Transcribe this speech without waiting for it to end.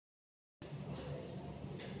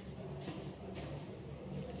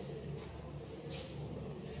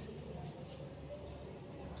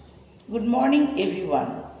Good morning everyone.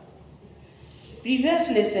 Previous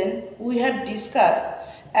lesson we have discussed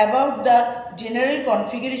about the general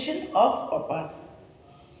configuration of copper.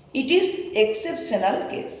 It is exceptional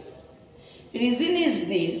case. Reason is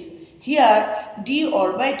this: here d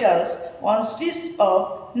orbitals consist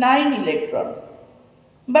of 9 electrons,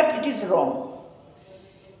 but it is wrong.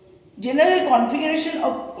 General configuration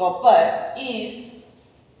of copper is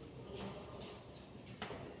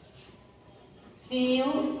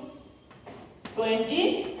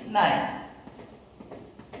Cu29.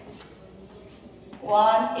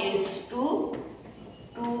 1s2,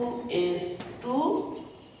 2s2,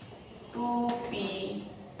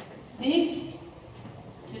 2p6,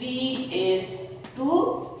 3s2,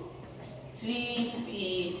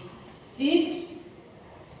 3p6,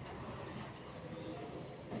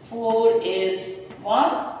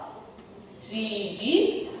 4s1,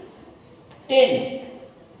 3d10.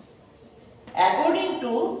 According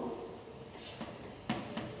to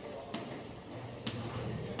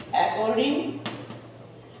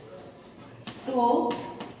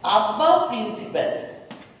above principle,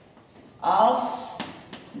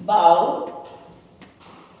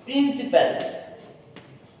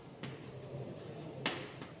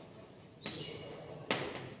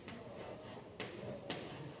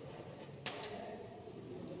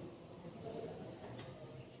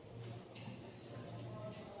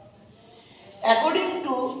 according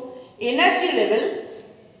to energy level,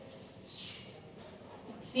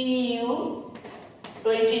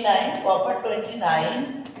 Cu29, copper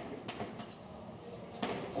 29,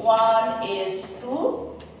 1s2,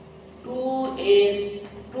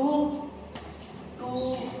 2s2,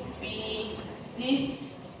 2p6,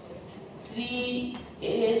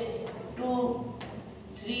 3s2,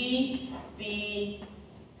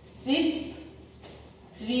 3p6,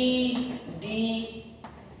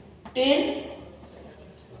 3d10,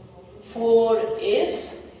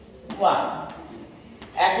 4s1.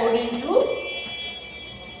 According to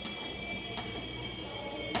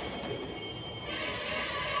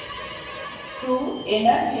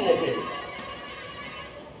energy level.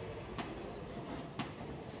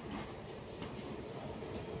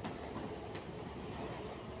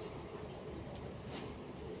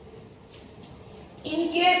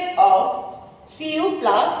 In case of Cu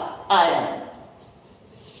plus ion,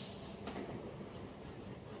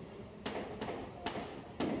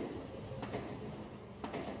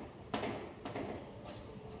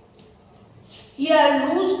 here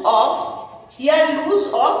lose of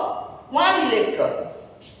 1 electron.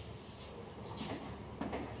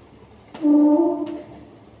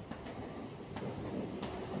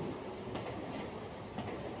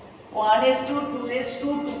 One s2, 2s2,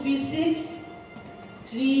 2p6,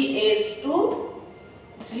 3s2,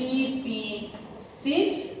 3p6,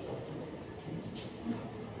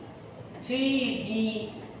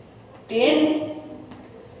 3d10,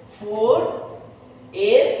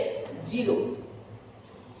 4s0.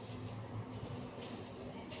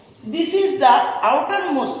 This is the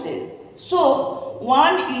outermost cell. So,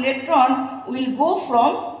 1 electron will go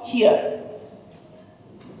from here.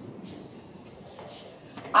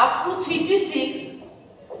 Up to 3p6,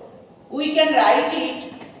 we can write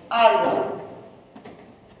it R1.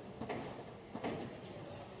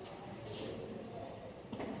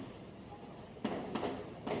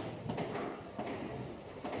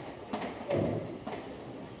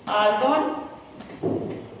 Argon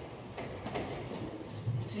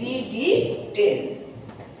 3d10.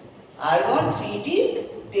 Argon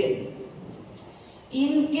 3d10.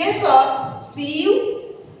 In case of Cu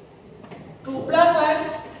 2 plus ion,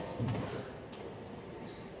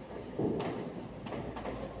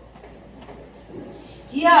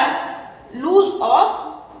 here lose of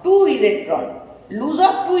 2 electron.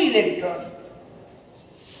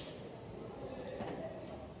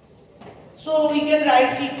 So we can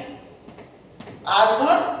write it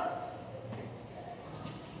argon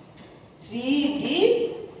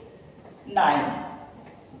 3d9.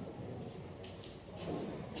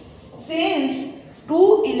 Since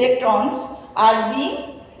 2 electrons are being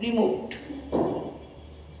removed.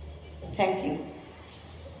 Thank you.